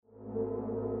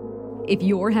If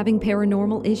you're having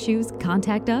paranormal issues,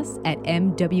 contact us at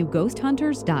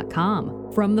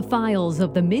mwghosthunters.com. From the files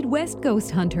of the Midwest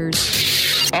Ghost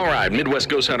Hunters. All right, Midwest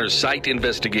Ghost Hunters site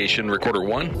investigation, recorder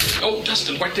 1. Oh,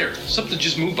 Dustin, right there. Something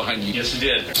just moved behind you. Yes, it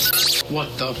did.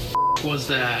 What the was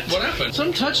that? What happened?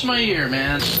 Something touched my ear,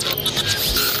 man.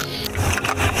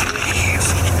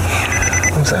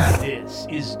 What's that? This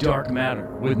is Dark Matter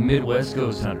with Midwest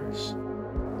Ghost Hunters.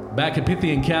 Back at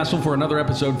Pythian Castle for another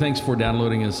episode. Thanks for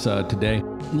downloading us today.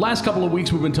 Last couple of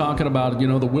weeks we've been talking about,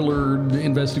 the Willard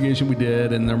investigation we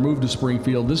did and their move to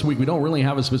Springfield. This week we don't really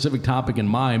have a specific topic in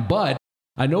mind, but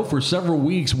I know for several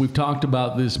weeks we've talked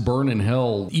about this burn in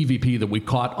hell EVP that we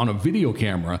caught on a video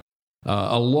camera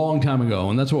a long time ago.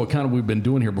 And that's what kind of we've been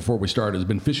doing here before we started, has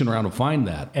been fishing around to find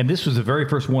that. And this was the very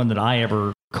first one that I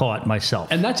ever caught myself.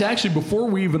 And that's actually, before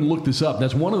we even looked this up,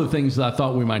 that's one of the things that I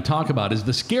thought we might talk about, is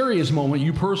the scariest moment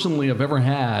you personally have ever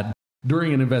had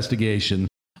during an investigation.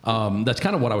 That's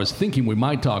kind of what I was thinking we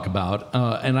might talk about.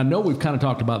 And I know we've kind of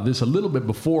talked about this a little bit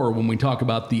before when we talk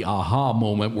about the aha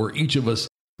moment where each of us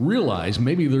realize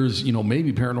maybe there's,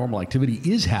 maybe paranormal activity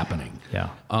is happening. Yeah.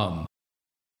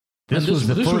 This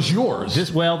was yours.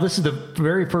 This is the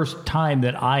very first time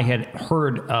that I had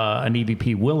heard an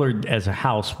EVP. Willard as a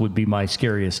house would be my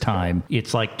scariest time.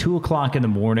 It's like 2:00 in the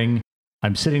morning.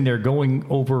 I'm sitting there going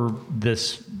over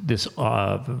this. It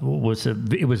was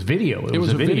video. It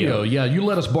was a video. Yeah, you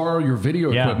let us borrow your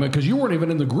video equipment because you weren't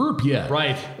even in the group yet.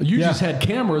 Right. You just had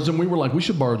cameras, and we were like, we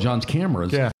should borrow John's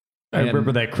cameras. Yeah. I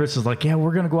remember that Chris is like, yeah,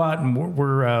 we're going to go out and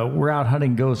we're out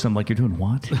hunting ghosts. I'm like, you're doing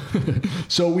what?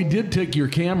 So we did take your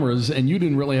cameras, and you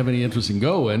didn't really have any interest in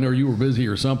going, or you were busy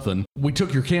or something. We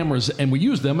took your cameras and we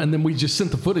used them, and then we just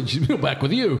sent the footage back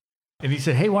with you. And he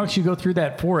said, hey, why don't you go through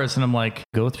that for us? And I'm like,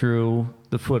 go through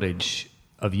the footage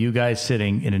of you guys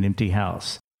sitting in an empty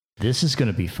house. This is going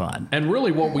to be fun. And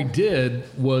really what we did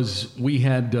was we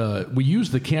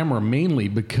used the camera mainly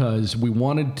because we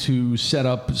wanted to see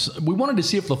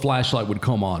if the flashlight would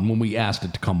come on when we asked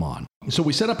it to come on. So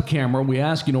we set up a camera. We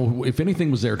asked, if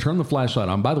anything was there, turn the flashlight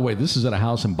on. By the way, this is at a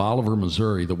house in Bolivar,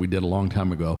 Missouri that we did a long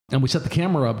time ago. And we set the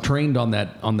camera up, trained on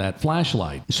that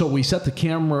flashlight. So we set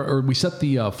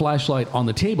the flashlight on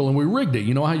the table and we rigged it.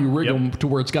 You know how you rig them to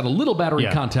where it's got a little battery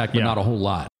contact, but not a whole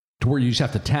lot, to where you just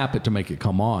have to tap it to make it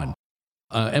come on.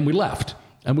 And we left.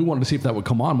 And we wanted to see if that would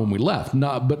come on when we left.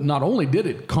 But not only did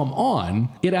it come on,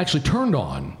 it actually turned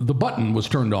on. The button was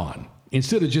turned on.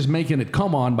 Instead of just making it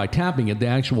come on by tapping it, the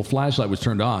actual flashlight was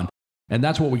turned on. And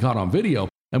that's what we caught on video.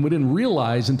 And we didn't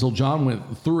realize until John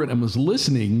went through it and was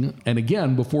listening, and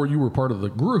again, before you were part of the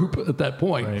group at that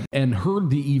point, and heard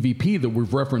the EVP that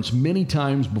we've referenced many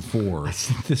times before. I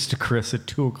sent this to Chris at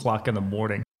 2:00 in the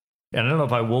morning. And I don't know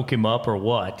if I woke him up or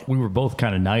what. We were both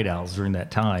kind of night owls during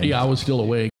that time. Yeah, I was still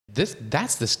awake.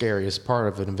 That's the scariest part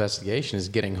of an investigation, is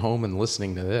getting home and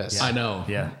listening to this. Yeah. I know.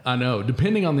 Yeah. I know.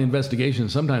 Depending on the investigation,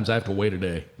 sometimes I have to wait a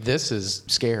day. This is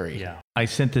scary. Yeah. I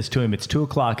sent this to him. It's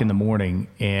 2:00 in the morning,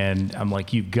 and I'm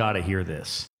like, you've got to hear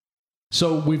this.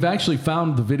 So we've actually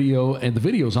found the video, and the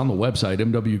video's on the website,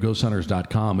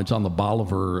 mwghosthunters.com. It's on the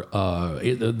Bolivar.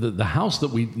 The house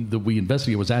that we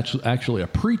investigated was actually a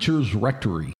preacher's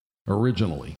rectory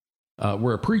originally,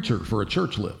 where a preacher for a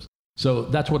church lives. So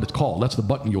that's what it's called. That's the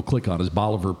button you'll click on, is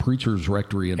Bolivar Preacher's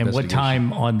Rectory Investigation. And what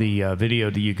time on the video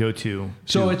do you go to?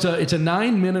 So it's a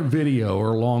 9-minute video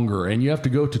or longer, and you have to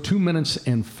go to 2 minutes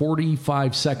and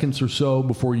 45 seconds or so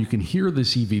before you can hear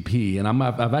this EVP. And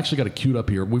I've actually got it queued up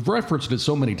here. We've referenced it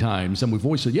so many times, and we've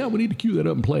always said, yeah, we need to queue that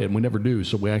up and play it, and we never do.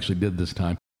 So we actually did this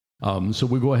time. So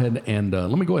we go ahead and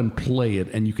let me go ahead and play it,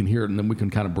 and you can hear it, and then we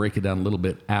can kind of break it down a little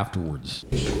bit afterwards.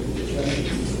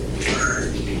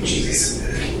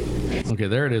 Okay,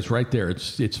 there it is right there.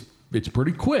 It's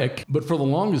pretty quick, but for the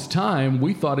longest time,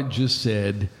 we thought it just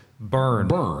said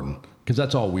burn, because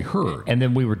that's all we heard. And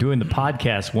then we were doing the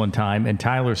podcast one time, and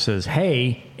Tyler says,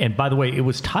 hey, and by the way, it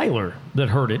was Tyler that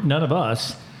heard it, none of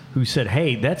us, who said,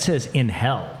 hey, that says in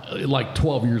hell. Like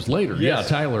 12 years later. Yes.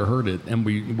 Yeah, Tyler heard it, and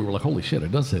we were like, holy shit,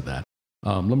 it does say that.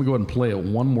 Let me go ahead and play it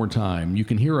one more time. You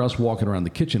can hear us walking around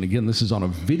the kitchen. Again, this is on a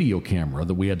video camera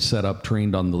that we had set up,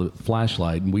 trained on the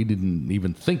flashlight, and we didn't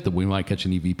even think that we might catch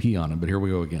an EVP on it, but here we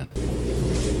go again.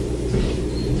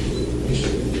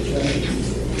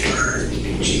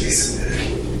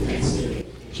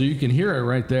 So you can hear it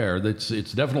right there.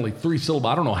 It's definitely 3 syllable.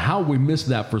 I don't know how we missed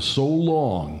that for so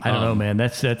long. I don't know, man.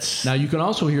 That's Now you can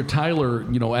also hear Tyler,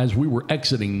 as we were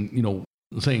exiting,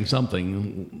 saying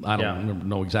something. I don't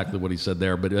know exactly what he said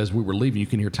there, but as we were leaving, you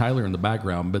can hear Tyler in the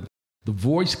background. But the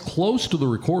voice close to the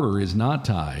recorder is not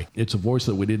Ty. It's a voice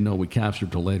that we didn't know we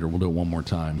captured till later. We'll do it one more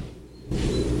time.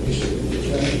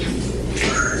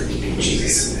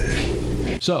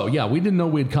 So yeah, we didn't know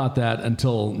we had caught that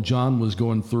until John was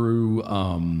going through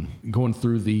the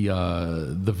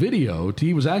video.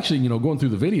 He was actually going through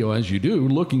the video as you do,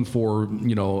 looking for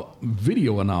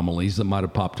video anomalies that might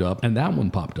have popped up, and that one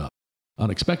popped up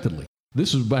unexpectedly.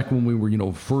 This was back when we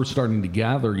were first starting to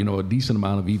gather a decent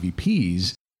amount of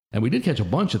EVPs. And we did catch a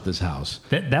bunch at this house.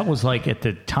 That was like, at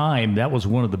the time, that was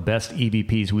one of the best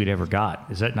EVPs we'd ever got.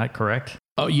 Is that not correct?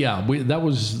 Oh yeah, that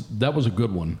was a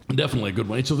good one. Definitely a good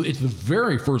one. It's the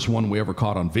very first one we ever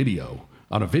caught on video,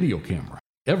 on a video camera.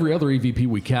 Every other EVP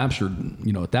we captured,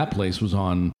 at that place was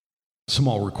on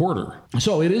small recorder.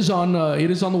 So it is on the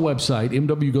website,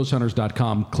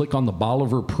 mwghosthunters.com. Click on the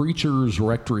Bolivar Preacher's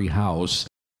Rectory House.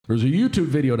 There's a YouTube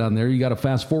video down there. You got to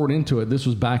fast forward into it. This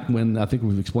was back when, I think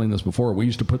we've explained this before, we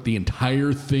used to put the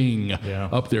entire thing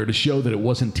up there to show that it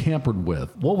wasn't tampered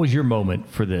with. What was your moment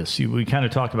for this? We kind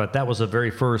of talked about that was the very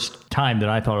first time that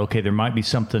I thought, okay, there might be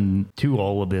something to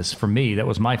all of this. For me, that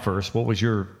was my first. What was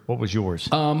yours?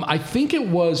 I think it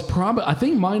was I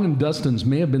think mine and Dustin's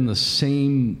may have been the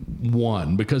same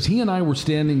one, because he and I were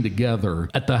standing together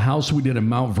at the house we did in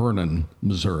Mount Vernon,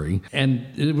 Missouri. And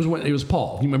it was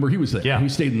Paul. You remember he was there? Yeah. He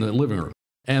stayed in the living room.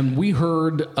 And we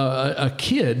heard a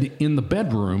kid in the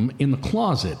bedroom in the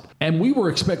closet. And we were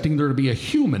expecting there to be a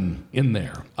human in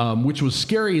there, which was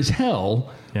scary as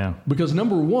hell. Yeah. Because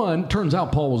number one, turns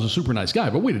out Paul was a super nice guy,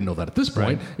 but we didn't know that at this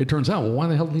point. Right. It turns out, well, why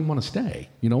the hell did he want to stay?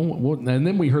 And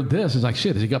then we heard this. It's like,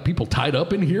 shit, has he got people tied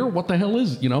up in here? What the hell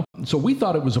is, So we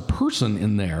thought it was a person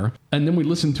in there. And then we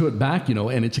listened to it back,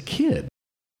 and it's a kid.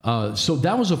 So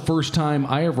that was the first time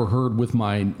I ever heard with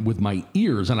my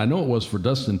ears, and I know it was for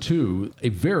Dustin too, a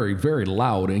very, very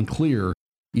loud and clear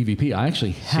EVP. I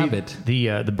actually have it.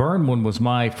 The burn one was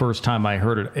my first time I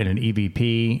heard it in an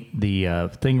EVP. The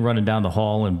thing running down the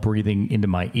hall and breathing into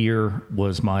my ear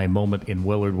was my moment in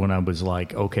Willard when I was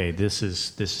like, okay, this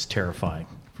is terrifying.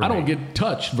 I don't get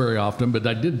touched very often, but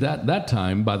I did that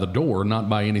time by the door, not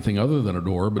by anything other than a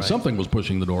door, but something was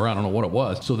pushing the door. I don't know what it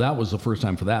was. So that was the first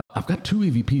time for that. I've got two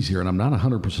EVPs here, and I'm not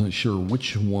 100% sure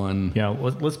which one. Yeah,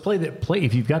 let's play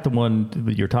if you've got the one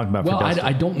that you're talking about. Well, for Dustin.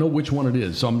 I don't know which one it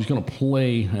is, so I'm just going to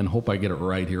play and hope I get it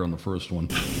right here on the first one.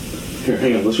 Here,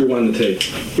 hang on. Let's rewind the tape.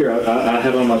 Here, I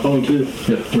have it on my phone, too.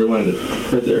 Yeah, rewind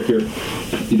it. Right there. Here.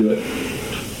 You do it.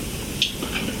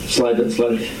 Slide it.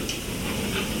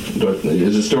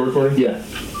 Is it still recording? Yeah.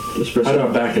 Just press. How do I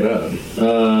back it up?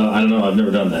 I don't know. I've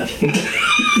never done that.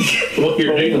 Well,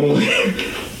 here, hang on.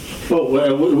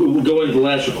 We'll go into the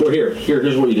last record.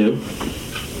 Here's what you do.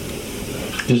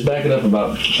 Just back it up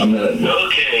about a minute.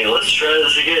 Okay, let's try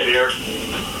this again here.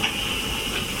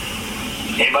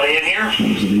 Anybody in here? That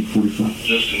was at 8:45.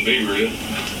 Justin Bieber, yeah.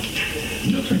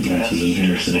 No, turn glasses in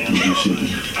here so they can do shooting.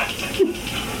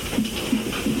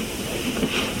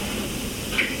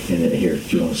 And then here,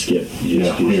 if you want to skip, you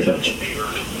just do the touch. We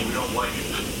don't like it.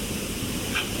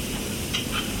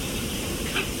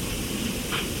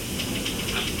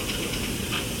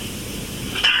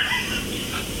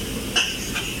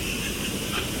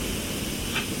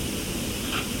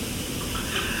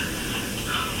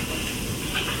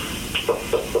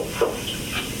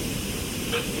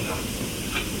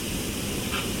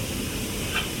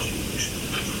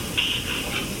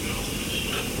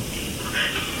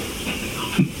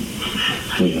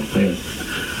 Yeah.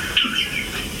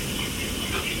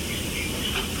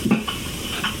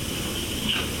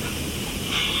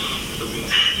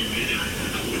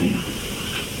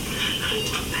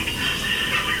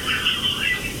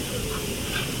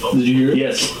 Did you hear it?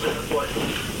 Yes.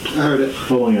 I heard it.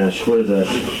 Oh my gosh, what is that?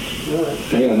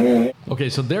 Hang on. Okay,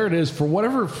 so there it is. For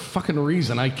whatever fucking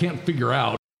reason, I can't figure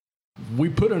out. We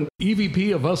put an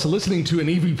EVP of us listening to an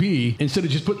EVP instead of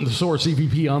just putting the source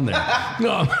EVP on there.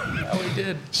 No, we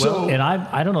did. So, and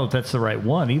I don't know if that's the right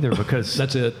one either, because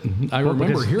that's it. I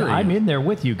remember hearing. I'm in there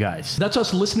with you guys. That's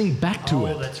us listening back to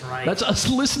it. That's right. That's us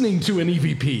listening to an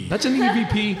EVP. That's an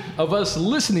EVP of us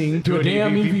listening to a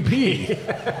damn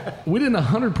EVP. We didn't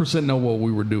 100% know what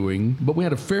we were doing, but we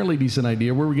had a fairly decent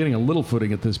idea. We were getting a little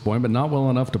footing at this point, but not well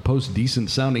enough to post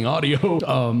decent sounding audio.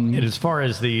 And as far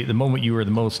as the moment you were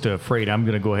the most afraid, I'm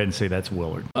going to go ahead and say that's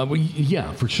Willard. Well,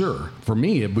 yeah, for sure. For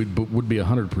me, it would be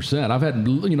 100%. I've had,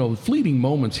 fleeting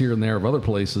moments here and there of other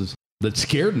places that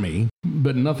scared me,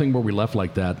 but nothing where we left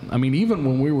like that. I mean, even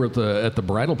when we were at the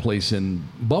bridal place in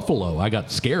Buffalo, I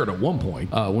got scared at one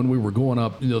point when we were going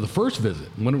up. The first visit,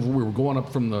 whenever we were going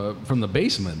up from the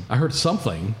basement, I heard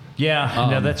something. Yeah,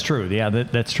 no, that's true. Yeah,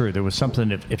 that's true. There was something.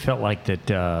 It felt like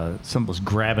that something was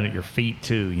grabbing at your feet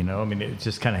too. I mean, it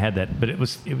just kind of had that, but it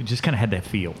just kind of had that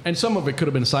feel. And some of it could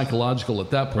have been psychological at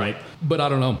that point, but I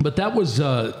don't know. But that was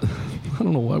I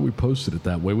don't know why we posted it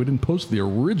that way. We didn't post the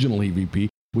original EVP.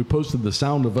 We posted the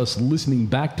sound of us listening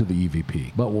back to the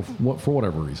EVP, but for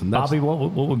whatever reason. Bobby,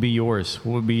 what would be yours?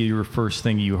 What would be your first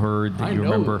thing you heard that you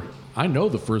remember? I know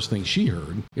the first thing she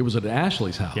heard. It was at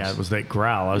Ashley's house. Yeah, it was that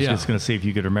growl. I was just going to see if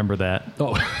you could remember that.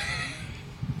 Oh.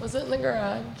 Was it in the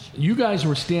garage? You guys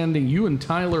were standing, you and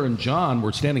Tyler and John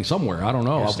were standing somewhere. I don't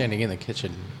know. I was standing in the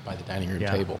kitchen by the dining room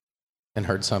table and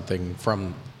heard something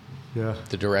from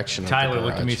the direction Tyler of the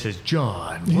looked at me and garage. says,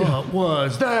 John, what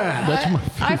was that? That's my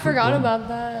favorite I forgot one. about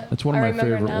that. That's one of my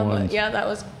favorite ones. Yeah, that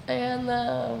was, and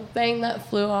the thing that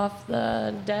flew off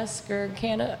the desk or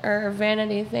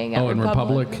vanity thing at in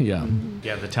Republic? Yeah. Mm-hmm.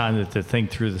 Yeah, the time that the thing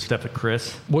threw the stuff at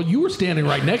Chris. Well, you were standing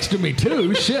right next to me,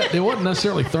 too. Shit, it wasn't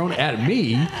necessarily thrown at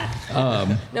me.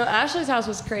 No, Ashley's house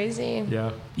was crazy.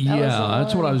 Yeah.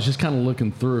 That's what I was just kind of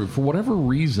looking through. For whatever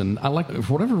reason,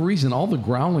 all the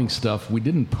growling stuff we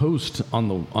didn't post on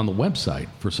the website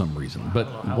for some reason. But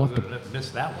we'll have to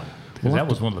miss that one. Because that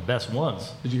was one of the best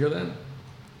ones. Did you hear that?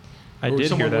 I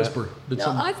did hear that. Whisper?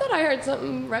 I thought I heard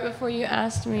something right before you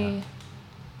asked me.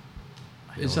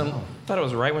 I thought it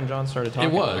was right when John started talking.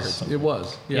 It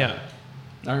was. Yeah.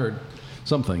 I heard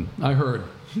something.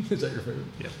 Is that your favorite?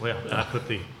 Yeah, well, I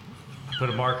put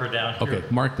a marker down here. Okay,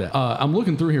 mark that. I'm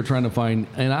looking through here trying to find,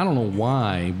 and I don't know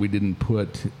why we didn't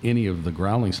put any of the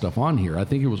growling stuff on here. I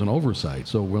think it was an oversight,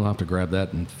 so we'll have to grab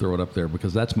that and throw it up there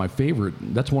because that's my favorite.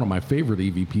 That's one of my favorite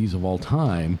EVPs of all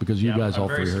time because you guys all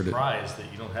three heard it. I'm very surprised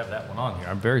that you don't have that one on here.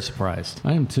 I'm very surprised.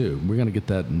 I am too. We're gonna get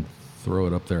that and throw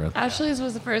it up there. Ashley's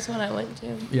was the first one I went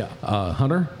to. Yeah.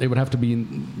 Hunter, it would have to be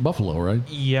in Buffalo, right?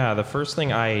 Yeah, the first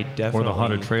thing I definitely... Or the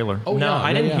haunted trailer. Oh, no,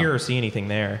 I didn't hear or see anything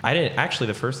there. Actually,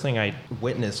 the first thing I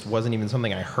witnessed wasn't even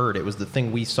something I heard. It was the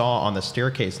thing we saw on the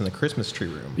staircase in the Christmas tree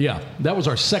room. Yeah, that was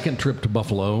our second trip to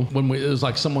Buffalo when it was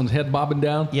like someone's head bobbing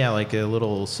down. Yeah, like a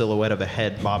little silhouette of a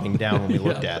head bobbing down when we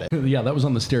looked at it. Yeah, that was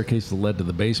on the staircase that led to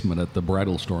the basement at the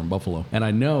bridal store in Buffalo. And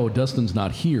I know Dustin's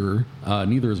not here,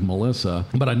 neither is Melissa,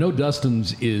 but I know Dustin's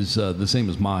is the same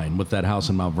as mine with that house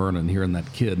in Mount Vernon, hearing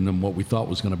that kid, and then what we thought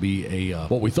was going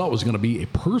to be a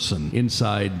person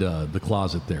inside the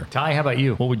closet there. Ty, how about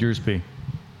you? What would yours be?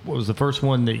 What was the first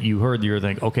one that you heard that you were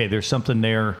thinking, okay, there's something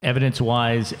there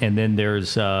evidence-wise, and then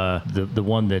there's the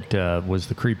one that was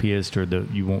the creepiest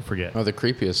or you won't forget? Oh, the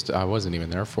creepiest I wasn't even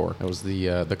there for. It was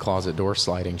the closet door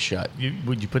sliding shut.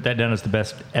 Would you put that down as the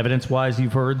best evidence-wise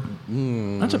you've heard?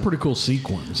 That's a pretty cool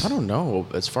sequence. I don't know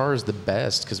as far as the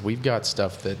best because we've got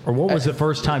stuff that... Or what was the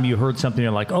first time you heard something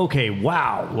you're like, okay,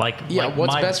 wow.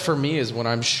 What's best for me is when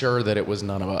I'm sure that it was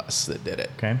none of us that did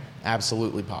it. Okay.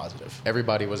 Absolutely positive.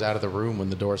 Everybody was out of the room when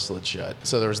the door slid shut.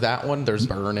 So there's that one. There's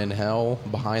Burn in Hell,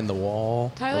 Behind the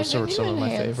Wall. Tyler, those are did some you of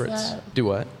my enhance favorites. that? Do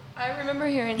what? I remember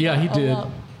hearing Yeah, that he a did. lot.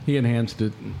 He enhanced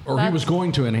it. Or he was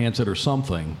going to enhance it or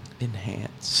something.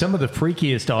 Enhance. Some of the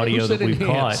freakiest audio that we've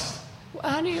caught.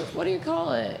 What do you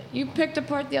call it? You picked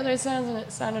apart the other sounds and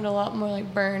it sounded a lot more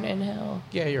like Burn in Hell.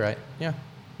 Yeah, you're right. Yeah.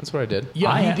 That's what I did.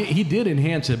 Yeah, he did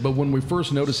enhance it, but when we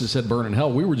first noticed it said Burn in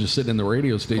Hell, we were just sitting in the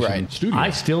radio station studio. I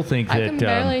still think that... I can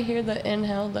barely hear the in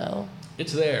Hell, though.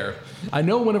 It's there. I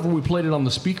know whenever we played it on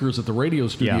the speakers at the radio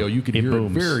studio, you could hear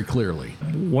booms. it very clearly.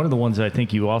 One of the ones I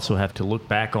think you also have to look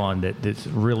back on that's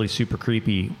really super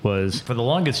creepy was, for the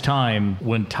longest time,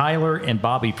 when Tyler and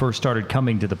Bobby first started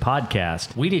coming to the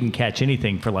podcast, we didn't catch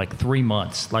anything for like 3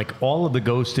 months. Like all of the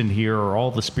ghosts in here or all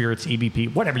the spirits,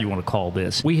 EVP, whatever you want to call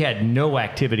this, we had no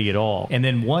activity at all. And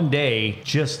then one day,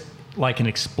 just like an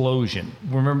explosion.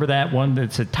 Remember that one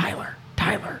that said, Tyler.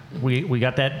 We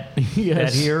got that,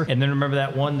 that here. And then remember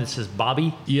that one that says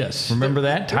Bobby? Yes. Remember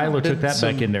that? Tyler took that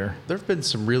back in there. There have been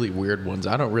some really weird ones.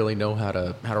 I don't really know how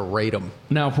to rate them.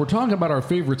 Now, if we're talking about our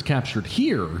favorites captured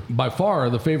here, by far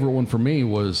the favorite one for me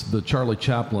was the Charlie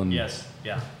Chaplin. Yes.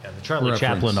 Yeah, the Charlie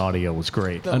Chaplin audio was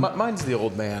great. No, mine's the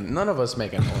old man. None of us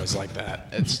make a noise like that.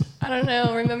 It's I don't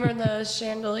know. Remember the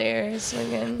chandelier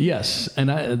swinging? Yes,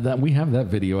 and we have that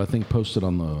video, I think, posted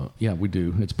on the... Yeah, we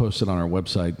do. It's posted on our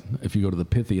website. If you go to the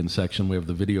Pythian section, we have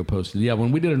the video posted. Yeah,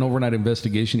 when we did an overnight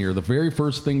investigation here, the very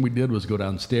first thing we did was go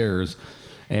downstairs,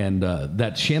 and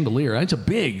that chandelier, it's a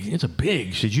big...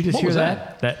 Did you just hear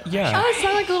that? Yeah. Oh, it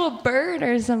sounded like a little bird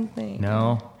or something.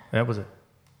 No, that was it.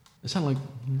 It sounded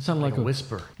like a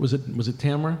whisper. Was it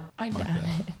Tamara? I doubt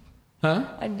it. Huh?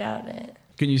 I doubt it.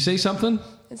 Can you say something?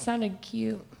 It sounded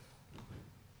cute.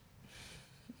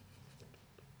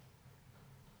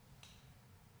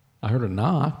 I heard a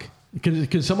knock.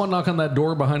 Can someone knock on that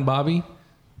door behind Bobby?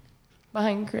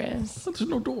 Behind Chris. There's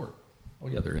no door. Oh,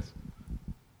 yeah, there is.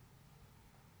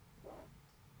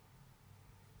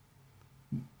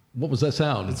 What was that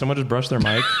sound? Did someone just brush their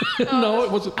mic? No,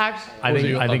 it wasn't.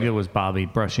 Actually, I think it was Bobby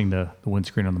brushing the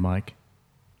windscreen on the mic.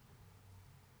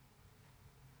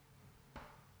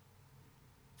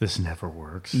 This never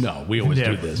works. No, we always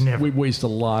do this. Never. We waste a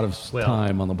lot of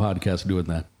time on the podcast doing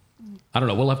that. I don't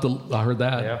know. We'll have to. I heard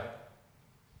that. Yeah.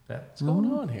 What's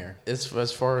going on here?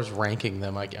 As far as ranking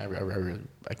them, I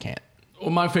can't.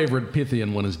 Well, my favorite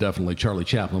Pythian one is definitely Charlie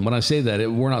Chaplin. When I say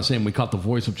that, we're not saying we caught the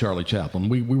voice of Charlie Chaplin.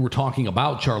 We were talking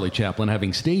about Charlie Chaplin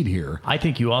having stayed here. I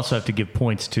think you also have to give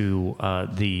points to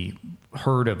the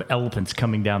herd of elephants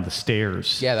coming down the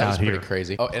stairs. Yeah, that was pretty here.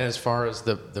 crazy. Oh, and as far as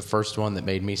the first one that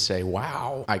made me say,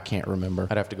 wow, I can't remember.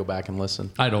 I'd have to go back and listen.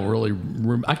 I don't really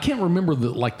I can't remember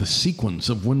the sequence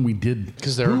of when we did,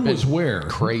 because there who was where.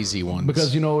 Crazy ones.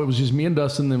 Because, it was just me and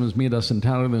Dustin, then it was me, Dustin,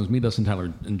 Tyler, then it was me, Dustin,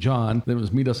 Tyler, and John, then it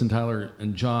was me, Dustin, Tyler,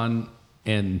 and John,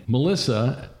 and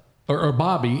Melissa, or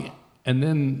Bobby, and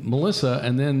then Melissa,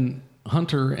 and then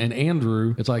Hunter and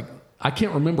Andrew. It's like, I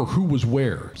can't remember who was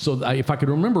where. So if I could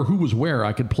remember who was where,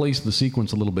 I could place the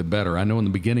sequence a little bit better. I know in the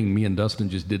beginning, me and Dustin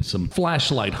just did some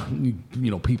flashlight,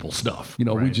 people stuff.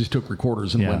 We just took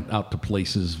recorders and went out to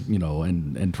places,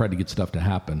 and tried to get stuff to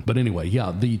happen. But anyway,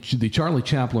 the Charlie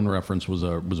Chaplin reference was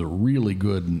a really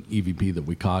good EVP that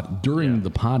we caught during the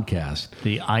podcast.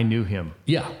 The I knew him.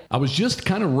 Yeah, I was just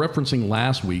kind of referencing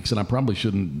last week's, and I probably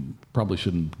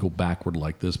shouldn't go backward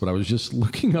like this, but I was just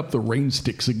looking up the rain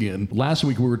sticks again. Last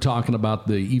week we were talking about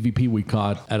the EVP we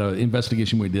caught at an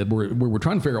investigation we did where we're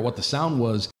trying to figure out what the sound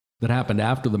was that happened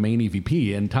after the main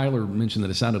EVP, and Tyler mentioned that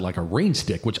it sounded like a rain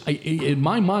stick, which in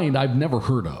my mind I've never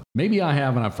heard of. Maybe I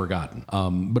have and I've forgotten.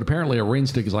 But apparently a rain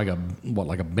stick is like a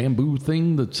bamboo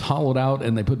thing that's hollowed out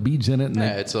and they put beads in it. And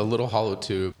it's a little hollow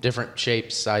tube, different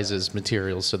shapes, sizes,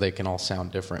 materials, so they can all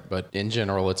sound different. But in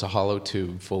general, it's a hollow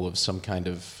tube full of some kind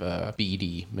of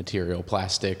beady material,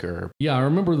 plastic or Yeah, I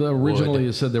remember originally wood.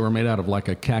 It said they were made out of like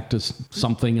a cactus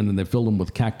something, and then they filled them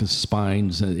with cactus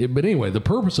spines. But anyway, the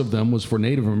purpose of them was for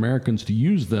Native Americans to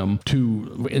use them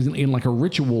in like a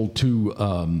ritual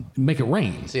to make it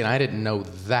rain. See, and I didn't know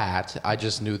that. I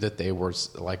just knew that they were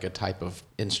like a type of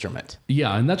instrument.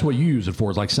 Yeah, and that's what you use it for,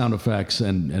 is like sound effects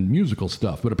and musical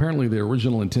stuff. But apparently the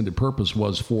original intended purpose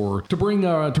was to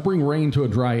bring rain to a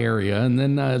dry area. And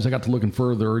then as I got to looking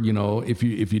further, if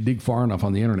you dig far enough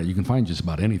on the internet, you can find just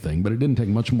about anything. But it didn't take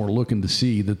much more looking to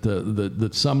see that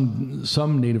that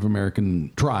some Native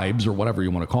American tribes, or whatever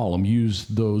you want to call them, use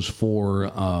those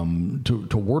for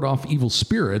to ward off evil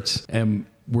spirits. And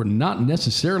we're not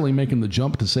necessarily making the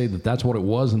jump to say that that's what it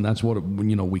was and that's what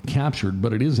we captured,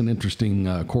 but it is an interesting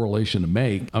correlation to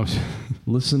make.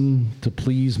 Listen to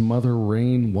please Mother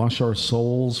Rain, wash our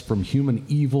souls from human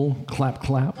evil. Clap,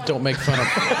 clap. Don't make fun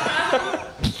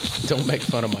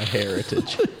of my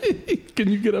heritage. Can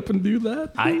you get up and do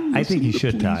that? I think you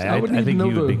should, Ty. I think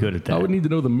you would be good at that. I would need to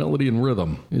know the melody and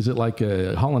rhythm. Is it like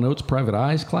Hall & Oates, Private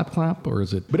Eyes, clap, clap, or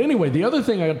is it? But anyway, the other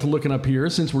thing I got to looking up here,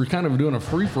 since we're kind of doing a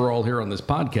free-for-all here on this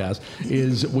podcast,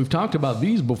 is we've talked about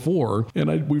these before,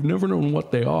 and we've never known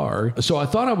what they are. So I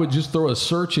thought I would just throw a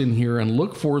search in here and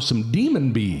look for some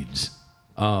demon beads.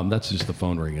 That's just the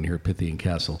phone ringing here at Pythian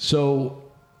Castle. So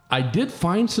I did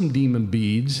find some demon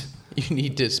beads. You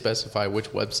need to specify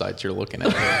which websites you're looking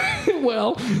at.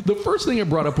 Well, the first thing I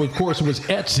brought up, of course, was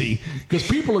Etsy, because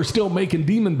people are still making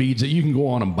demon beads that you can go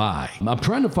on and buy. I'm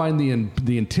trying to find the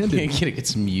intended... You're going to get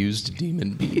some used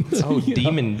demon beads. Oh,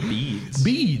 demon beads.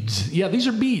 Beads. Yeah, these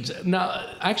are beads. Now,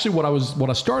 actually, what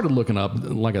I started looking up,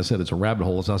 like I said, it's a rabbit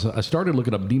hole, I started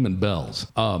looking up demon bells,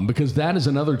 because that is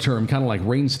another term, kind of like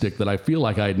rain stick, that I feel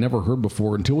like I had never heard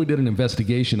before until we did an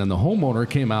investigation, and the homeowner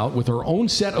came out with her own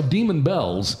set of demon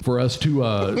bells for us to...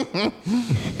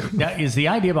 Now, is the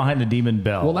idea behind the demon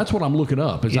bell? Well, that's what I'm looking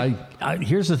up.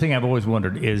 Here's the thing I've always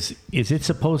wondered: is it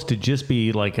supposed to just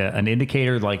be like an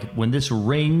indicator? Like when this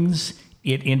rings,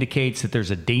 it indicates that there's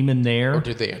a demon there? Or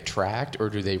do they attract, or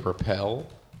do they repel?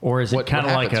 Or is it kind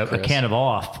of like a can of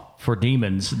off for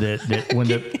demons that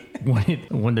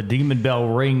when the demon bell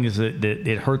rings,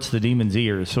 it hurts the demon's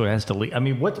ears, so it has to leave? I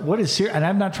mean, what is serious? And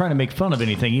I'm not trying to make fun of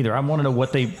anything either. I want to know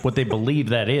what they believe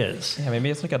that is. Yeah, maybe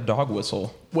it's like a dog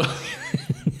whistle. Well,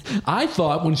 I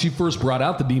thought when she first brought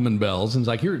out the demon bells, and it's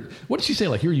like, here, what did she say?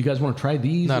 Like, here, you guys want to try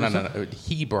these? No.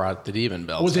 He brought the demon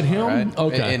bells. Was it him? Right?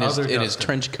 Okay. In his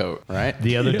trench coat, right?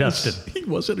 The other Dustin. He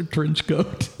wasn't a trench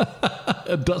coat,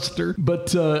 a duster.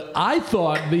 But I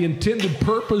thought the intended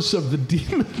purpose of the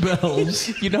demon bells.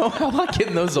 You know how like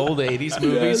in those old 80s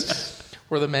movies? Yes.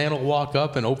 Where the man will walk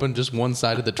up and open just one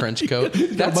side of the trench coat.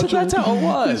 That's how it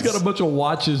was. He's got a bunch of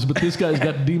watches, but this guy's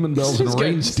got demon bells and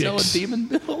rain sticks. Selling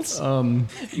demon bells.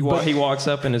 He walks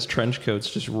up and his trench coat's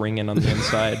just ringing on the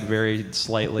inside very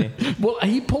slightly. Well,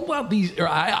 he pulled out these.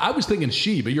 I was thinking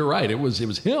she, but you're right. It was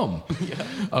him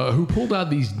who pulled out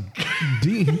these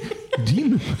demon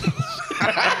bells.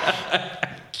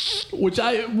 Which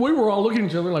we were all looking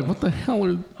at each other like, what the hell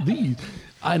are these?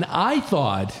 And I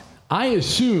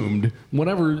assumed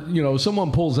whenever,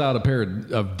 someone pulls out a pair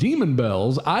of demon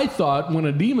bells, I thought when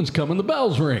a demon's coming, the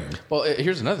bells ring. Well,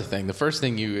 here's another thing. The first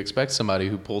thing you expect somebody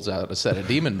who pulls out a set of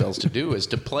demon bells to do is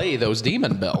to play those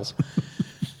demon bells.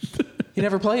 He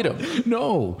never played them.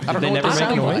 No. I don't know what they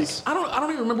sound like. I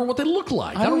don't even remember what they look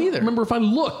like. I don't either. Remember if I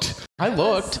looked. I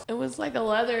looked. It was like a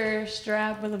leather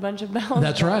strap with a bunch of bells.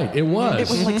 That's right. It was. It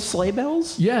was like sleigh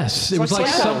bells? Yes. It was like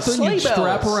something you'd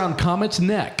strap around Comet's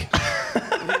neck.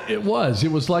 It was.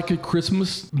 It was like a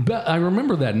Christmas bell. I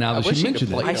remember that now that she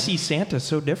mentioned it. I see Santa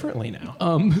so differently now.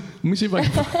 Let me see if I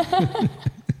can...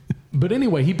 But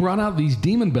anyway, he brought out these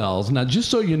demon bells. Now,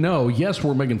 just so you know, yes,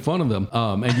 we're making fun of them.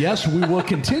 And yes, we will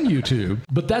continue to.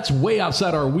 But that's way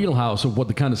outside our wheelhouse of what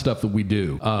the kind of stuff that we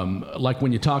do. Like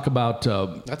when you talk about...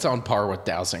 that's on par with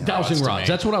dowsing rods. Dowsing rods.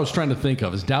 That's what I was trying to think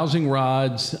of. Is dowsing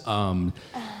rods,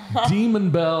 demon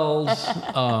bells...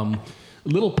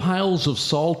 little piles of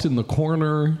salt in the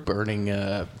corner. Burning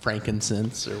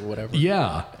frankincense or whatever.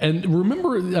 Yeah. And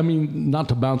remember, not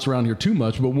to bounce around here too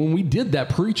much, but when we did that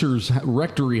preacher's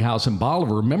rectory house in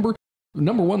Bolivar, remember,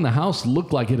 number one, the house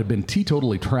looked like it had been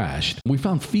teetotally trashed. We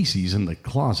found feces in the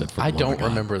closet. I don't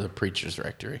remember the preacher's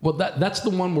rectory. Well, that's the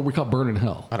one where we call Burn in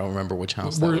Hell. I don't remember which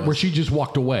house that was. Where she just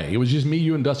walked away. It was just me,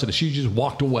 you, and Dustin. She just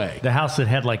walked away. The house that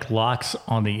had like locks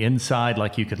on the inside,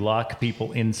 like you could lock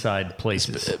people inside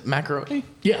places. Macaroni?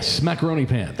 Yes, macaroni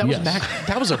pan.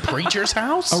 That was a preacher's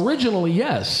house? Originally,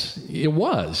 yes, it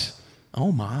was.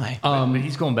 Oh my! But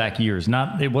he's going back years.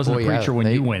 It wasn't a preacher when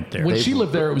you went there. When she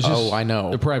lived there, it was just I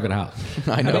know. a private house.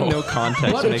 I know. Having no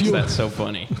context makes that so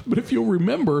funny. But if you'll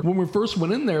remember, when we first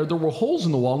went in there were holes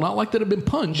in the wall, not like that had been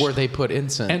punched. Where they put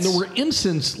incense. And there were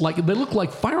incense, like they look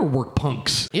like firework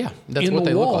punks. Yeah, that's in what the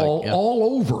they wall, look like. Yeah.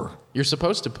 All over. You're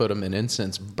supposed to put them in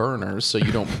incense burners so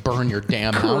you don't burn your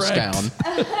damn house down.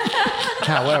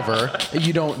 However,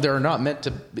 they're not meant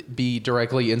to be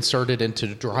directly inserted into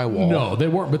drywall. No, they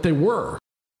weren't, but they were.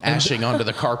 Ashing onto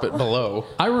the carpet below.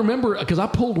 I remember because I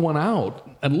pulled one out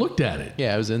and looked at it.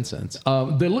 Yeah, it was incense.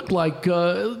 They looked like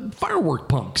firework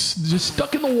punks, just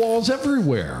stuck in the walls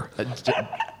everywhere.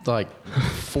 Like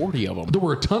 40 of them. There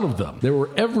were a ton of them. They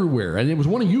were everywhere. And it was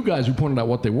one of you guys who pointed out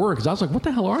what they were, because I was like, what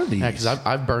the hell are these? Yeah, because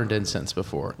I've burned incense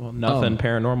before. Well, nothing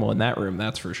paranormal in that room,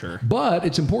 that's for sure. But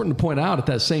it's important to point out at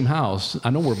that same house,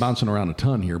 I know we're bouncing around a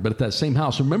ton here, but at that same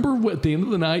house, remember at the end of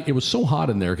the night, it was so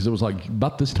hot in there because it was like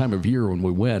about this time of year when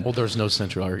we went. Well, there was no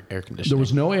central air conditioning. There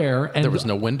was no air. And there was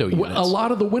no window units. A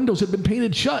lot of the windows had been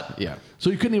painted shut. Yeah. So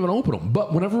you couldn't even open them.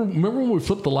 But remember when we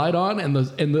flipped the light on and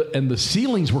the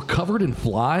ceilings were covered in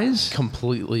flies?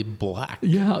 Completely black.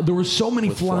 Yeah, there were so many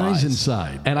flies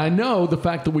inside. And I know the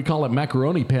fact that we call it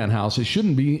macaroni pan house, it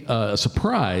shouldn't be a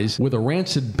surprise with a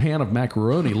rancid pan of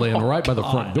macaroni laying right by the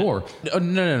front door.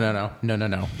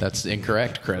 No. That's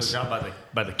incorrect, Chris. It was out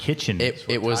by the kitchen.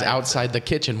 It was outside the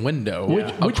kitchen window,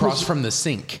 which across from the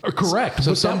sink. Correct.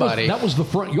 So that was the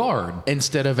front yard.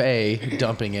 Instead of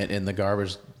dumping it in the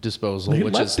garbage disposal, They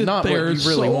which left is it not what there you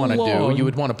really so want to do. long. You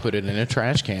would want to put it in a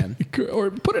trash can.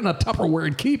 Or put it in a Tupperware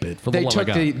and keep it for the They love of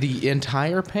took God. the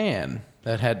entire pan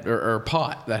that had or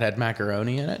pot that had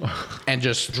macaroni in it and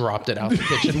just dropped it out the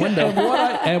kitchen window.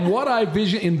 And what I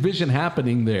envision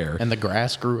happening there, and the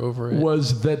grass grew over it,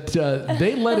 was that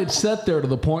they let it sit there to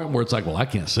the point where it's like, well, I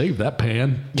can't save that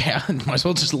pan. Yeah, might as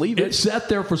well just leave it. It sat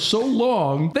there for so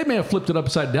long. They may have flipped it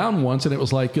upside down once, and it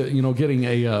was like getting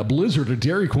a Blizzard or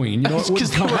Dairy Queen. It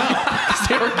wouldn't come out.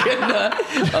 They were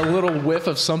getting a little whiff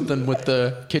of something with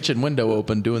the kitchen window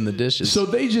open, doing the dishes. So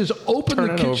they just opened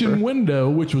the kitchen window,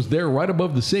 which was there right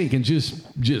above the sink, and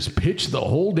just pitched the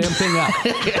whole damn thing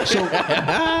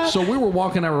out. So we were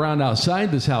walking around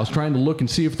outside this house trying to look and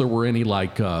see if there were any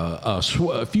like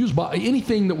fuse box,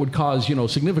 anything that would cause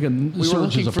significant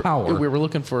surges of power. We were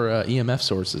looking for EMF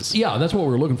sources. Yeah, that's what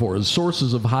we were looking for, is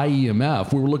sources of high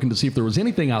EMF. We were looking to see if there was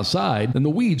anything outside, and the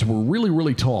weeds were really,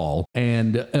 really tall,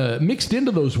 and mixed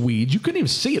into those weeds, you couldn't even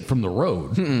see it from the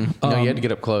road. No, you had to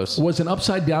get up close. Was an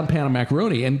upside down pan of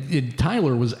macaroni, and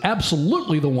Tyler was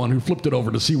absolutely the one who flipped it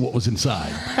over to see what was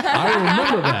inside. I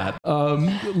remember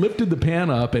that. Lifted the pan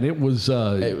up, and it was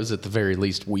at the very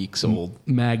least weeks old.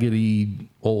 Maggoty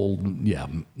old,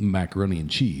 macaroni and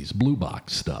cheese, blue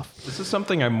box stuff. This is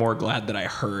something I'm more glad that I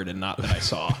heard and not that I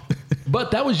saw.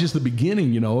 But that was just the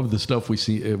beginning, of the stuff we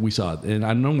saw. And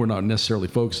I know we're not necessarily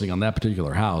focusing on that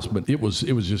particular house, but it was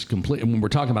just complete. And when we're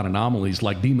talking about anomalies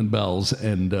like demon bells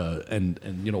and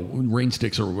rain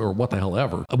sticks or what the hell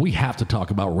ever, we have to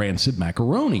talk about rancid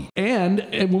macaroni. And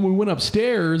when we went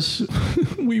upstairs,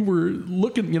 we were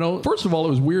looking. First of all, it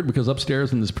was weird because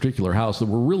upstairs in this particular house there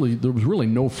was really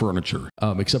no furniture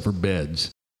except for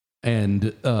beds. And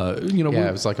it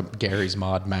was like a Gary's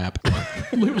Mod map.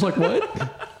 It was like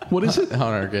what? What is it?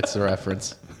 Hunter gets the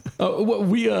reference.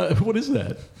 What is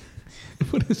that?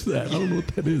 What is that? I don't know what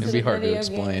that is. It'd be hard to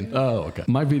explain. Game. Oh, okay.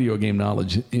 My video game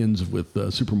knowledge ends with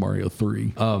Super Mario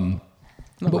 3. Nothing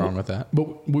wrong with that.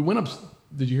 But we went up.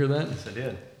 Did you hear that? Yes, I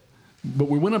did. But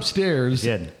we went upstairs.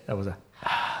 You did. That was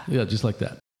yeah, just like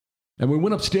that. And we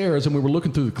went upstairs and we were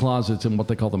looking through the closets in what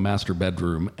they call the master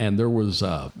bedroom. And there was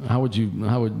what would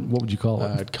you call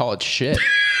it? I'd call it shit.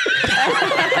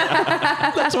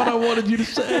 That's what I wanted you to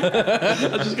say.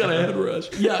 I just got a head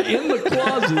rush. Yeah, in the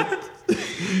closet.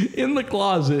 In the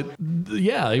closet.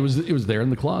 Yeah, it was there in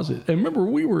the closet. And remember,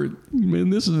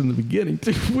 this is in the beginning.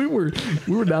 We were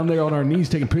down there on our knees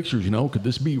taking pictures. Could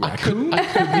this be raccoon?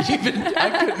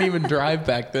 I couldn't even drive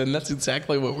back then. That's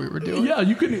exactly what we were doing. Yeah,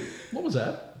 you couldn't. What was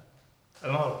that?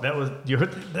 Oh, that was you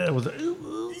heard that was.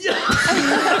 Yeah.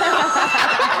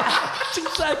 That's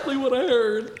exactly what I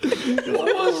heard.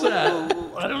 What was that?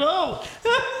 I don't know.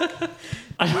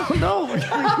 I don't know. You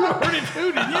heard it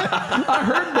too, didn't you? I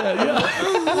heard that. Yeah.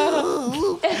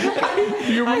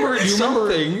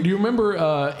 Do you remember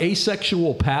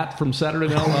Asexual Pat from Saturday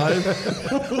Night Live?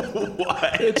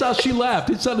 What? It's how she laughed.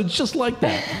 It sounded just like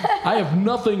that. I have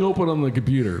nothing open on the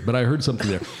computer, but I heard something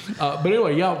there. But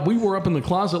anyway, yeah, we were up in the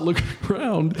closet looking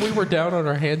around. We were down on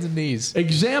our hands and knees,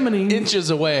 examining inches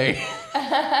away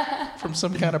from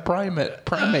some kind of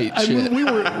primate shit. We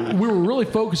were really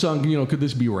focused on, could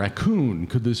this be a raccoon?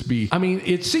 Could this be? I mean,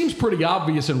 it seems pretty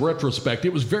obvious in retrospect.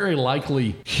 It was very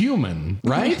likely human,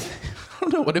 right? I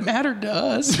don't know what it mattered to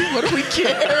us. What do we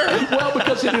care? Well,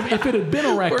 because if it had been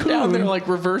a raccoon, we're down there like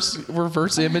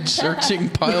reverse image searching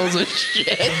piles of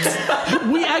shit.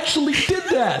 We actually did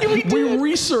that. We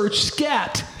researched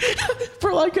scat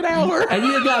for like an hour, and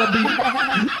you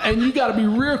gotta be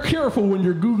real careful when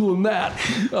you're Googling that.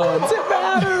 What's it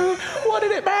matter? What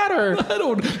did it matter? I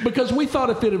don't, because we thought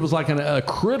if it was like a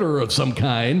critter of some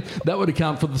kind, that would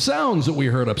account for the sounds that we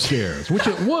heard upstairs, which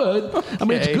it would. I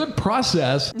mean, it's a good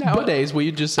process. Nowadays, we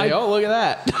just say, "Oh, look at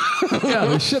that." Yeah,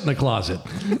 there's shit in the closet.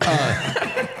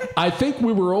 I think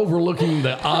we were overlooking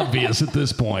the obvious at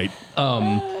this point.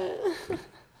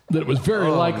 That it was very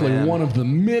likely one of the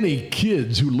many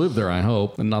kids who lived there, I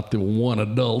hope, and not the one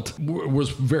adult, was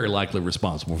very likely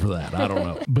responsible for that. I don't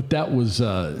know. But that was,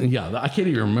 I can't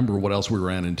even remember what else we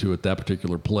ran into at that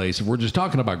particular place. If we're just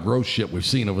talking about gross shit we've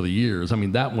seen over the years, I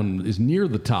mean, that one is near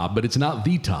the top, but it's not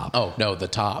the top. Oh, no, the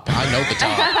top. I know the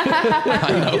top.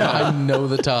 I know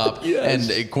the top. Yes.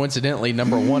 And coincidentally,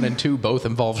 number 1 and 2 both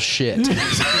involve shit.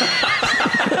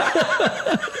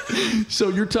 So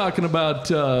you're talking about...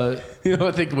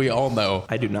 I think we all know.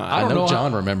 I do not. I know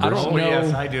John remembers. I don't know.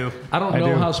 Yes, I do. I don't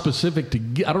know how specific to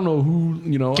get. I don't know who,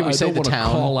 Can we say don't the want to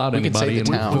town? call out We can anybody. say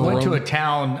the town. We went to a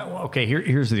town. Okay,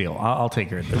 here's the deal. I'll take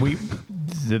care of it.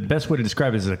 The best way to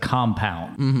describe it is a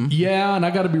compound. Mm-hmm. Yeah, and I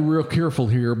got to be real careful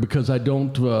here because I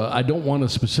don't want to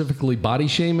specifically body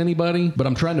shame anybody, but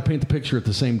I'm trying to paint the picture at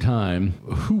the same time.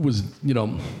 Who was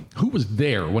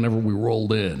there whenever we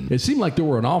rolled in? It seemed like there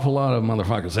were an awful lot of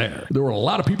motherfuckers there. There were a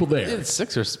lot of people there. It's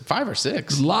 5 or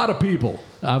 6. A lot of people.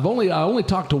 I only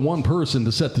talked to one person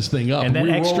to set this thing up. And that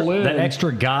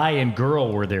extra guy and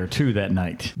girl were there too that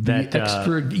night.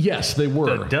 Yes, they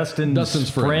were. Dustin's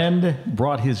friend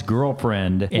brought his girlfriend.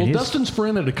 And Dustin's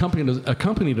friend had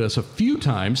accompanied us a few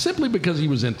times simply because he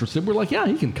was interested. We're like, yeah,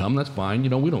 he can come. That's fine.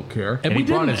 We don't care. And we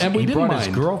didn't mind.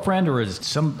 His girlfriend or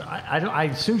I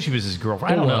assume she was his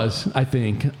girlfriend. I don't know. I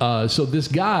think. So this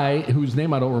guy, whose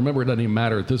name I don't remember, it doesn't even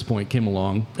matter at this point, came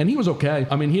along. And he was okay.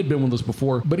 I mean, he had been with us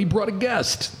before, but he brought a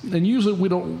guest. And usually we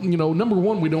don't, number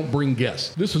one, we don't bring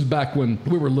guests. This was back when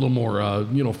we were a little more,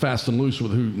 fast and loose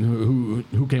with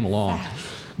who came along.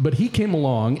 But he came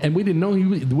along, and we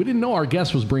didn't know our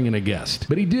guest was bringing a guest,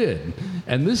 but he did.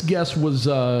 And this guest was.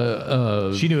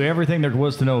 She knew everything there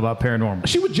was to know about paranormal.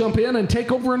 She would jump in and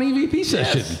take over an EVP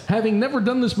session, having never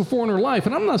done this before in her life.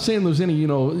 And I'm not saying there's any,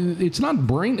 it's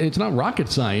not rocket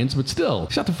science, but still,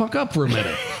 shut the fuck up for a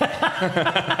minute.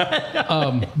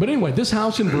 But anyway, this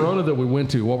house in Verona that we went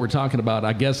to, what we're talking about,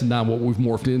 I guess now what we've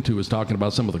morphed into is talking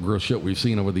about some of the gross shit we've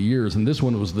seen over the years. And this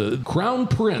one was the Crown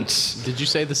Prince. Did you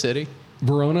say the city?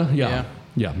 Verona, yeah.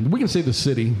 Yeah, we can say the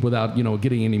city without,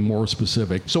 getting any more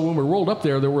specific. So when we rolled up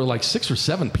there were like 6 or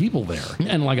 7 people there.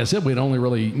 And like I said, we'd only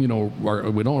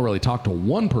really talked to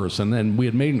one person, and we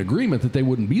had made an agreement that they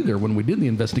wouldn't be there when we did the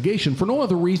investigation for no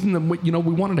other reason than,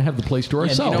 we wanted to have the place to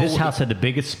ourselves. This house had the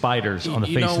biggest spiders on the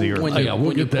face of the earth.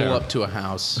 When you pull up to a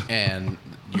house and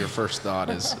your first thought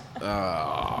is,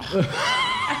 well,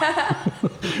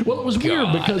 it was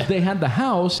weird because they had the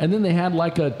house, and then they had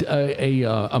like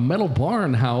a metal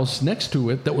barn house next to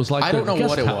it that was like I don't know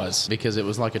what it house. was because it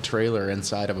was like a trailer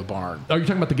inside of a barn. Are you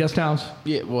talking about the guest house?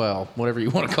 Yeah, well, whatever you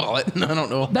want to call it. I don't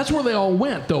know. That's where they all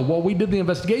went, though, while we did the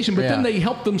investigation. But then they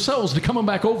helped themselves to come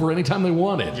back over anytime they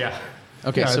wanted. Yeah.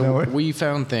 Okay, so we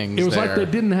found things. It was there. like they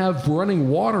didn't have running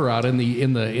water out in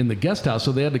the guest house,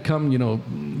 so they had to come.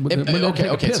 When they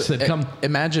take a piss, they'd come.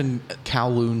 Imagine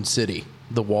Kowloon City,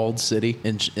 the walled city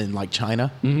in like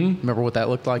China. Mm-hmm. Remember what that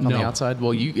looked like on the outside?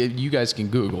 Well, you guys can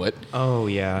Google it. Oh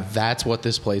yeah, that's what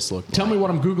this place looked like. Tell me what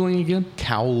I'm Googling again.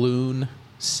 Kowloon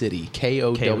City,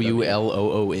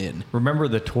 Kowloon. Remember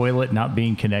the toilet not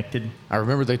being connected? I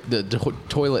remember the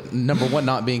toilet, number one,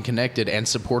 not being connected and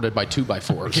supported by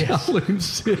 2x4s. Kowloon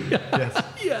City.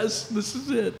 Yes, this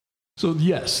is it. So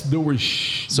yes, there was.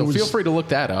 Feel free to look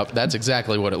that up. That's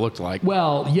exactly what it looked like.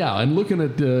 Well, yeah, and looking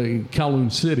at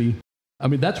Kowloon City, I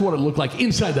mean that's what it looked like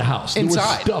inside the house.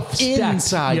 Inside, there was stuff stacked.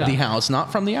 Inside the house,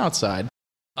 not from the outside.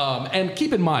 And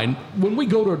keep in mind, when we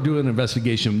go to do an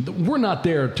investigation, we're not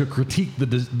there to critique the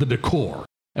decor.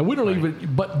 And we don't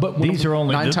even, but these are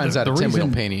only 9 times out of 10 we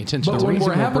don't pay any attention. The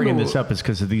reason we're bringing this up is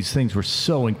because of these things were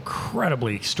so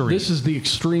incredibly extreme. This is the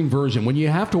extreme version. When you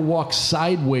have to walk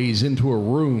sideways into a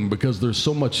room because there's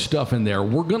so much stuff in there,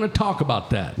 we're going to talk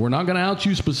about that. We're not going to out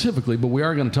you specifically, but we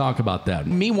are going to talk about that.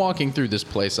 Me walking through this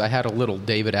place, I had a little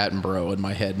David Attenborough in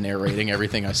my head narrating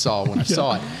everything I saw when I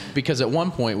saw it. Because at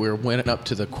one point we went up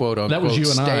to the quote unquote that was you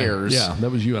and stairs. Yeah, that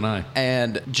was you and I.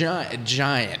 And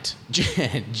giant,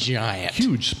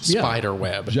 huge spider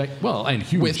web. And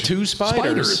huge. With 2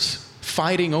 spiders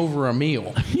fighting over a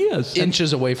meal. Yes.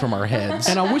 Inches away from our heads.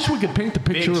 And I wish we could paint the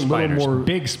picture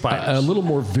big spiders. A little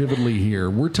more vividly here.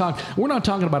 We're not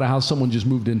talking about a house someone just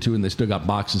moved into and they still got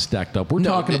boxes stacked up. We're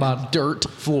talking about dirt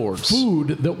floors.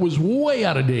 Food that was way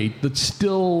out of date.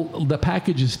 The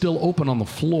package is still open on the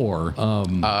floor.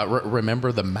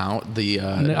 Remember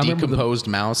the decomposed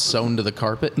mouse sewn to the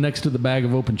carpet? Next to the bag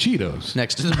of open Cheetos.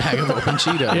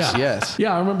 Yes.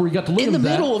 Yeah, I remember we got to look at that. In the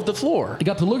middle of the floor. You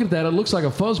got to look at that. It looks like a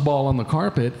fuzzball on the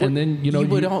carpet, and then you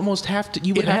would almost have to.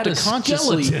 You would have to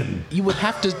consciously. You would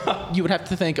have to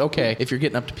think. Okay, if you're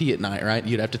getting up to pee at night, right?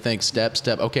 You'd have to think step.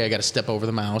 Okay, I got to step over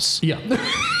the mouse. Yeah.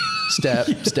 Step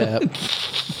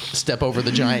over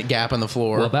the giant gap in the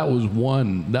floor. Well, that was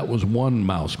one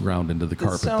mouse ground into the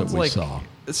carpet that we saw.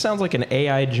 It sounds like an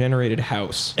AI-generated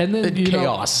house. And then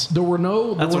chaos. There were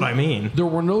no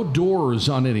doors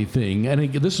on anything.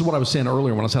 And this is what I was saying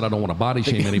earlier when I said I don't want to body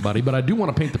shame anybody, but I do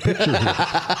want to paint the picture here.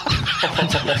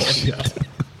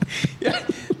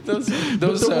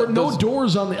 There were no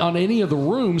doors on any of the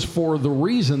rooms for the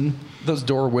reason those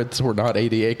door widths were not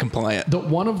ADA compliant. That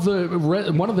one of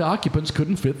the occupants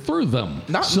couldn't fit through them.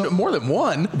 More than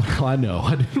one. Well, I know.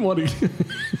 I didn't want to.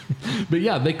 But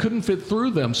yeah, they couldn't fit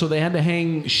through them, so they had to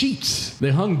hang sheets.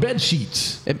 They hung bed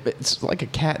sheets. It's like a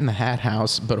Cat in the Hat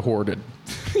house, but hoarded.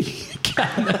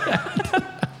 Cat in the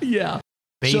Hat. Yeah.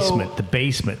 The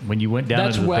basement. When you went down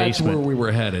into the basement. That's where we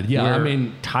were headed. Yeah, I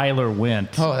mean, Tyler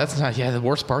went. Oh, that's not. Yeah, the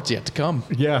worst part's yet to come.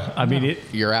 Yeah, I mean,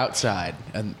 you're outside,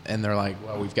 and they're like,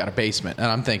 "Well, we've got a basement," and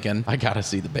I'm thinking, I gotta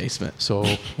see the basement. So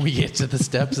we get to the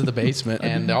steps of the basement,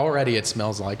 and already it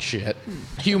smells like shit.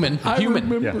 Human. I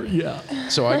remember. Yeah.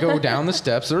 So I go down the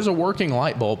steps. There's a working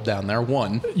light bulb down there.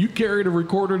 One. You carried a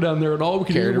recorder down there, and all we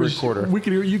could hear was we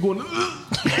could hear you going.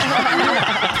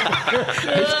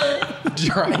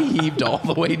 Dry heaved all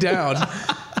the way down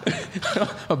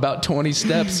about 20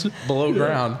 steps below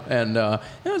ground, and it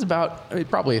was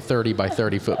probably a 30 by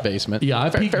 30 foot basement. Yeah,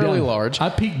 fairly large. I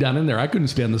peeked down in there. I couldn't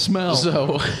stand the smell.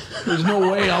 So there's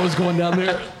no way I was going down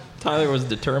there. Tyler was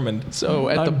determined. So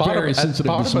at the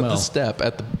bottom of the step,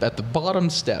 at the bottom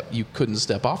step, you couldn't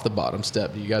step off the bottom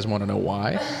step. Do you guys want to know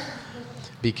why?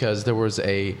 Because there was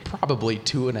a probably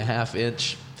 2.5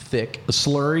 inch thick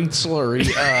slurry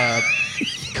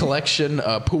collection,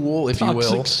 pool, if you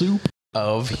will, soup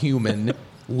of human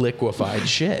liquefied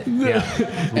shit. Yeah,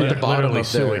 at the bottom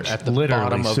of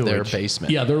their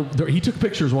basement. Yeah, he took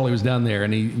pictures while he was down there,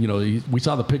 and we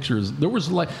saw the pictures. There was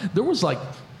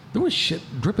shit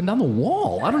dripping down the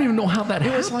wall. I don't even know how that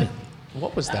happened.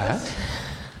 What was that?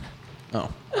 Oh,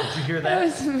 did you hear that? That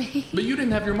was me. But you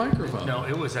didn't have your microphone. No,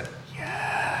 it was a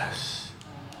yes.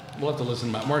 We'll have to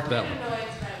listen. Mark that one.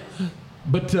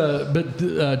 But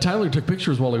Tyler took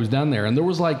pictures while he was down there, and there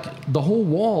was like the whole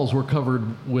walls were covered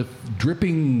with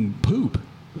dripping poop.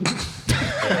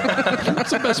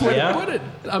 That's the best way to put it.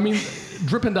 I mean,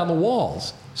 dripping down the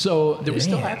walls. So do we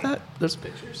still have that? Those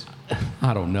pictures?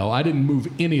 I don't know. I didn't move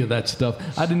any of that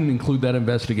stuff. I didn't include that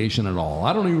investigation at all.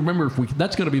 I don't even remember if we.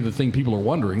 That's going to be the thing people are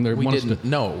wondering. We didn't.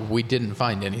 No, we didn't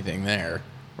find anything there,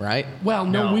 right? Well,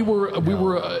 no.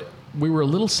 we were a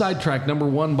little sidetracked. Number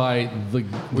one, by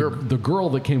the girl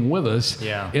that came with us,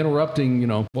 interrupting,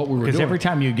 what we were doing. Because every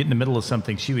time you get in the middle of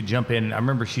something, she would jump in. And I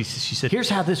remember she said, "Here's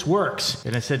how this works."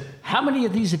 And I said, "How many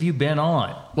of these have you been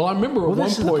on?" Well, I remember at one point.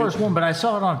 This is the first one, but I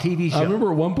saw it on a TV show. I remember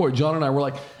at one point, John and I were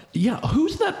like, "Yeah,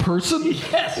 who's that person?"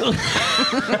 Yes.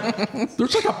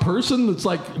 There's like a person that's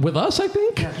like with us, I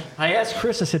think. Yeah. I asked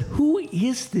Chris, I said, "Who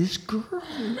is this girl?"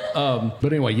 But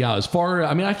anyway, as far,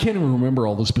 I can't even remember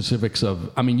all the specifics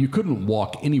of, you couldn't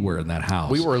walk anywhere in that house.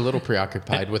 We were a little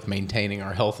preoccupied with maintaining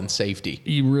our health and safety.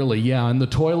 And the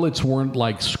toilets weren't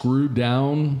like screwed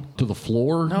down to the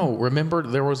floor. No, remember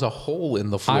there was a hole in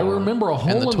the floor. I remember a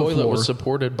hole in the floor. And the toilet was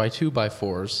supported by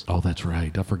 2x4s. Oh, that's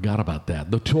right. I forgot about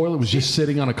that. The toilet was just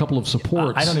sitting on a couple of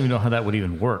supports. I don't even know how that would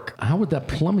even work. How would that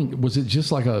plumbing? Was it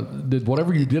just like did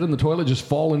whatever you did in the toilet just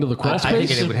fall into the crawl space? I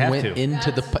think it would have to.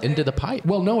 Into the pipe.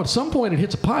 Well, no. At some point, it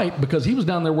hits a pipe because he was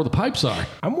down there where the pipes are.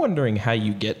 I'm wondering how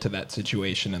you get to that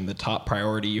situation, and the top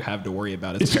priority you have to worry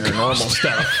about is paranormal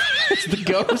stuff. It's the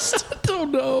ghost. I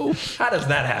don't know. How does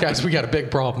that happen? Guys, we got a big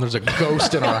problem. There's a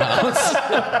ghost in our house.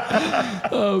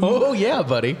 Oh, yeah,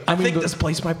 buddy. I think this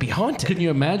place might be haunted. Can you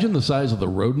imagine the size of the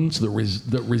rodents that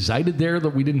resided there that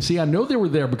we didn't see? I know they were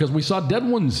there because we saw dead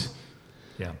ones.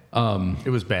 Yeah. It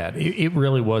was bad. It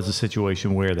really was a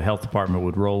situation where the health department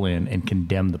would roll in and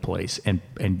condemn the place and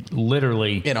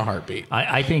literally in a heartbeat.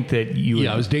 I think that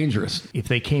it was dangerous. If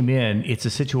they came in, it's a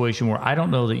situation where I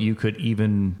don't know that you could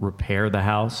even repair the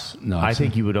house. No, I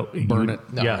think you would burn it.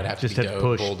 No, it'd have just to be have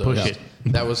to push it.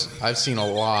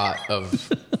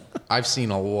 I've seen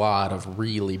a lot of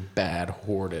really bad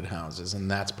hoarded houses, and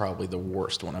that's probably the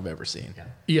worst one I've ever seen.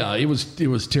 Yeah, it was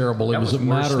terrible. It was a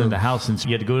matter of the house, and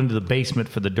you had to go into the basement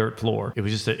for the dirt floor. It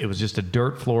was just a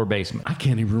dirt floor basement. I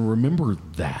can't even remember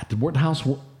that. What house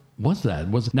was that?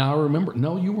 Now I remember.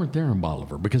 No, you weren't there in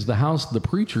Bolivar because the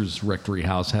preacher's rectory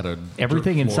house had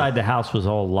everything inside the house was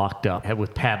all locked up,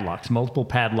 with padlocks, multiple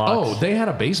padlocks. Oh, they had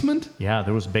a basement? Yeah,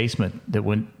 there was a basement that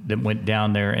went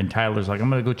down there, and Tyler's like, "I'm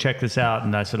going to go check this out,"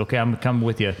 and I said, "Okay, I'm going to come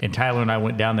with you." And Tyler and I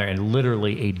went down there, and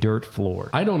literally a dirt floor.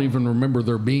 I don't even remember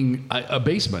there being a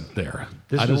basement there.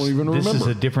 I don't even remember. This is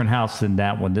a different house than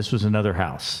that one. This was another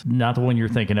house, not the one you're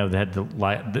thinking of. That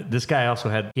had this guy also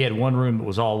had one room that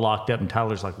was all locked up, and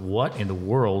Tyler's like, "What in the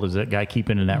world is that guy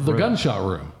keeping in that room?" The gunshot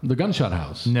room. The gunshot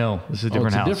house. No, this is a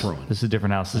different house. Different one. This is a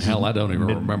different house. Hell, I don't even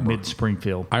remember.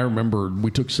 Mid-Springfield. I remember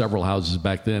we took several houses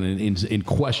back then in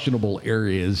questionable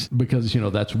areas because,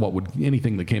 that's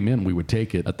anything that came in, we would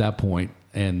take it at that point.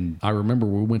 And I remember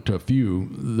we went to a few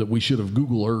that we should have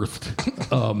Google Earthed.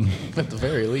 At the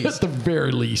very least. At the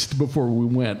very least before we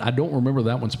went. I don't remember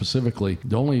that one specifically.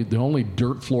 The only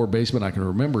dirt floor basement I can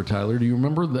remember, Tyler, do you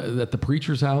remember at the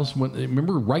preacher's house?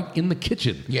 Remember right in the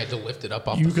kitchen? You had to lift it up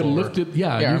off the floor. You could lift it,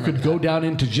 you could go down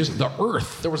into just the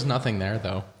earth. There was nothing there,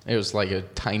 though. It was like a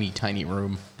tiny, tiny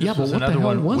room. But what the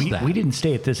hell was that? We didn't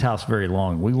stay at this house very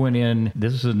long. We went in.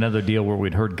 This was another deal where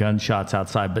we'd heard gunshots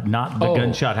outside, but not the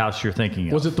gunshot house you're thinking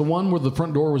of. Was it the one where the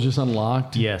front door was just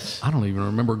unlocked? Yes. I don't even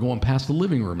remember going past the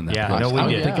living room in that place. No,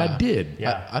 we did. I think I did.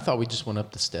 Yeah. I thought we just went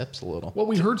up the steps a little. Well,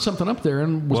 we heard something up there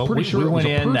and was pretty sure it was a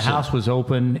person. We went in. The house was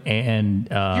open, and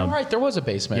you're right. There was a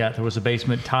basement. Yeah, there was a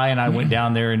basement. Ty and I went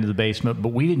down there into the basement, but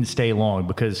we didn't stay long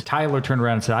because Tyler turned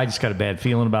around and said, "I just got a bad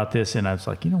feeling about this," and I was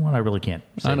like, "You know what? I really can't."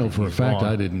 I know for a fact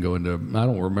I didn't go into. I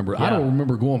don't remember. Yeah. I don't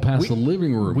remember going past the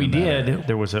living room. We did.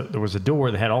 There was a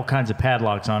door that had all kinds of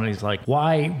padlocks on it. He's like,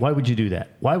 "Why would you do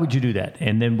that? Why would you do that?"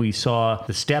 And then we saw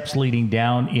the steps leading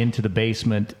down into the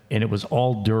basement, and it was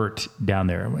all dirt down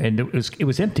there, and it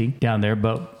was empty down there,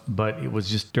 but it was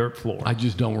just dirt floor. I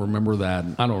just don't remember that.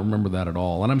 I don't remember that at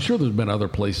all. And I'm sure there's been other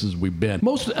places we've been.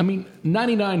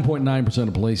 99.9%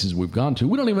 of places we've gone to,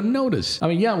 we don't even notice.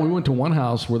 We went to one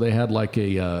house where they had like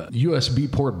a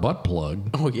USB port butt plug.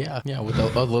 Oh, yeah. Yeah, with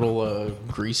a little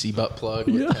greasy butt plug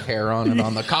with the hair on it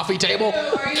on the coffee table.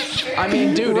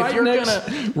 Dude,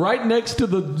 right next to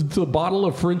the bottle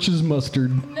of French's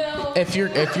mustard. No. If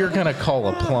you're gonna call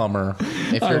a plumber,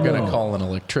 if you're gonna call an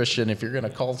electrician, if you're gonna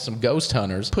call some ghost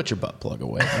hunters, put your butt plug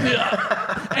away.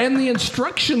 Yeah. And the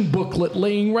instruction booklet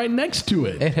laying right next to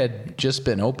it. It had just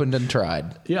been opened and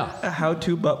tried. Yeah. A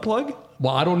how-to butt plug?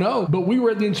 Well, I don't know, but we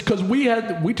were because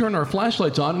we turned our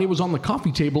flashlights on and it was on the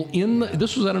coffee table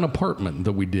this was at an apartment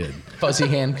that we did. Fuzzy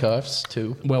handcuffs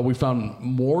too. Well, we found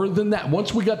more than that.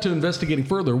 Once we got to investigating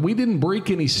further, we didn't break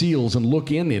any seals and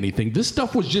look in anything. This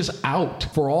stuff was just out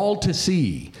for all to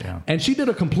see. Yeah. And she did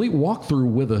a complete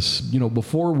walkthrough with us,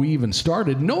 before we even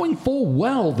started, knowing full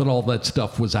well that all that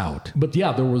stuff was out. But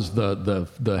yeah, there was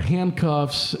the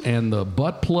handcuffs and the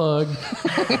butt plug.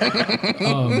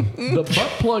 The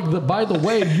butt plug that, by the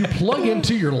way, you plug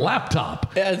into your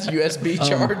laptop. Yeah, it's USB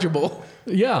chargeable.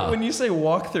 Yeah. When you say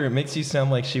walkthrough, it makes you sound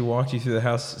like she walked you through the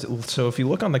house. So if you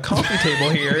look on the coffee table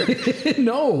here.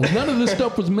 No, none of this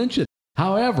stuff was mentioned.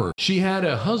 However, she had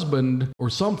a husband or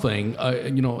something,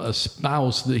 a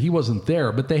spouse that he wasn't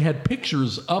there, but they had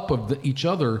pictures up of each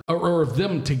other or of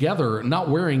them together, not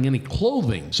wearing any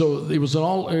clothing. So it was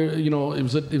it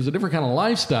was a different kind of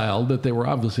lifestyle that they were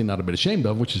obviously not a bit ashamed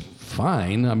of, which is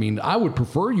fine. I mean, I would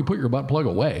prefer you put your butt plug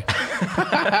away.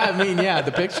 I mean, yeah,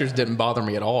 the pictures didn't bother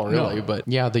me at all, really. No. But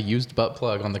yeah, the used butt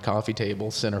plug on the coffee table,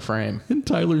 center frame. And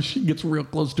Tyler, she gets real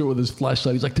close to it with his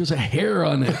flashlight. He's like, there's a hair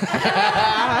on it.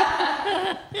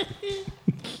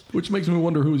 Which makes me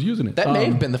wonder who was using it. That may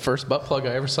have been the first butt plug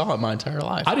I ever saw in my entire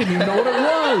life. I didn't even know what it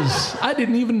was. I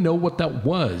didn't even know what that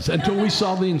was until we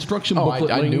saw the instruction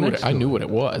booklet. I knew what it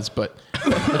was, but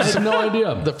I had no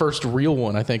idea. The first real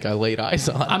one I think I laid eyes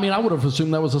on. I mean, I would have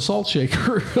assumed that was a salt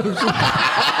shaker.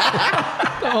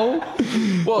 No.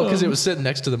 Well, because it was sitting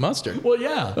next to the mustard. Well,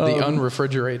 yeah. The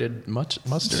unrefrigerated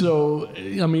mustard. So,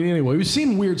 I mean, anyway, we've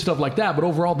seen weird stuff like that, but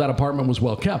overall, that apartment was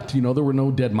well kept. There were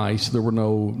no dead mice. There were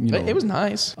no, It was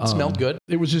nice. It smelled good.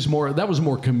 It was just more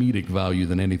comedic value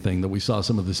than anything that we saw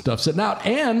some of this stuff sitting out.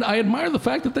 And I admire the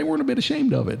fact that they weren't a bit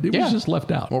ashamed of it. It was just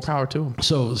left out. More power to them.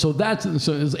 So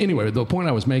anyway, the point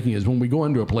I was making is when we go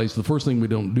into a place, the first thing we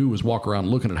don't do is walk around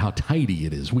looking at how tidy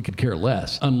it is. We could care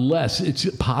less, unless it's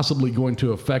possibly going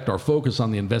to affect our focus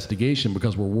on the investigation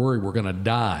because we're worried we're going to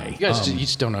die. You guys you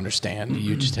just don't understand.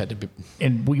 You just had to be.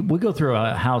 And we go through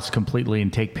a house completely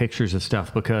and take pictures of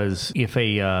stuff because if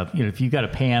if you got a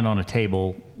pan on a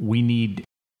table, we need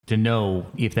to know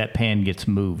if that pan gets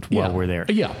moved while we're there.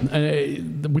 Yeah.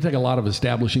 We take a lot of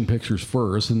establishing pictures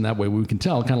first, and that way we can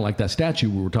tell, kind of like that statue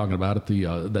we were talking about at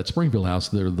that Springfield house,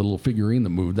 the little figurine that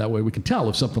moved. That way we can tell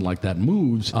if something like that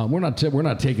moves. We're not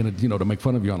taking it, to make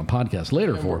fun of you on a podcast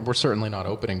later for it. We're certainly not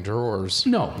opening drawers.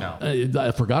 No.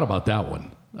 I forgot about that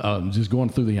one. Just going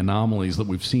through the anomalies that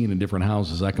we've seen in different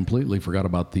houses, I completely forgot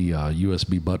about the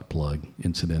USB butt plug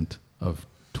incident of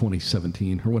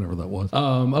 2017 or whatever that was.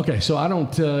 Okay, so I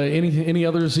don't any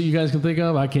others that you guys can think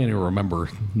of? I can't even remember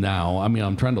now. I mean,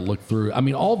 I'm trying to look through. I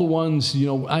mean, all the ones, we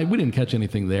didn't catch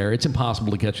anything there. It's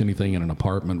impossible to catch anything in an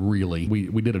apartment, really.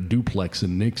 We did a duplex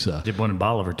in Nixa. Did one in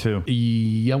Bolivar too?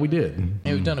 Yeah, we did.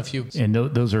 Yeah, we've done a few. And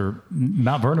those are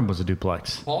Mount Vernon was a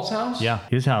duplex. Paul's house? Yeah,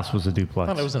 his house was a duplex.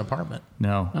 I thought it was an apartment.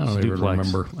 No, I don't even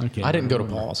remember. I didn't go to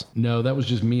Paul's. No, that was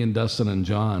just me and Dustin and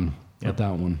John. At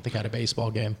that one. They got a baseball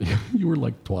game. You were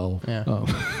like 12. Yeah.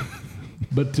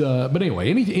 But anyway,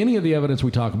 any of the evidence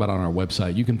we talk about on our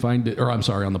website, you can find it,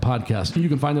 on the podcast, you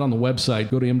can find it on the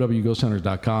website. Go to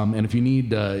mwghosthunters.com. And if you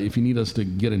need us to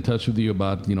get in touch with you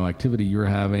about, activity you're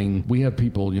having, we have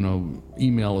people,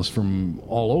 email us from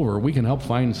all over. We can help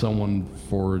find someone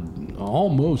for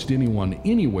almost anyone,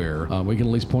 anywhere. We can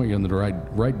at least point you in the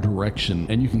right direction,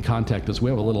 and you can contact us. We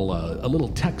have a little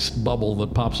text bubble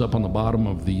that pops up on the bottom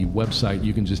of the website.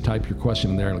 You can just type your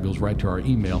question in there, and it goes right to our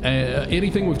email.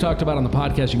 Anything we've talked about on the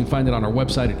podcast, you can find it on our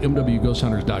website at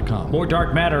mwghosthunters.com. More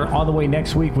Dark Matter on the way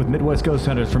next week with Midwest Ghost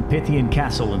Hunters from Pythian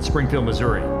Castle in Springfield,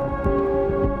 Missouri.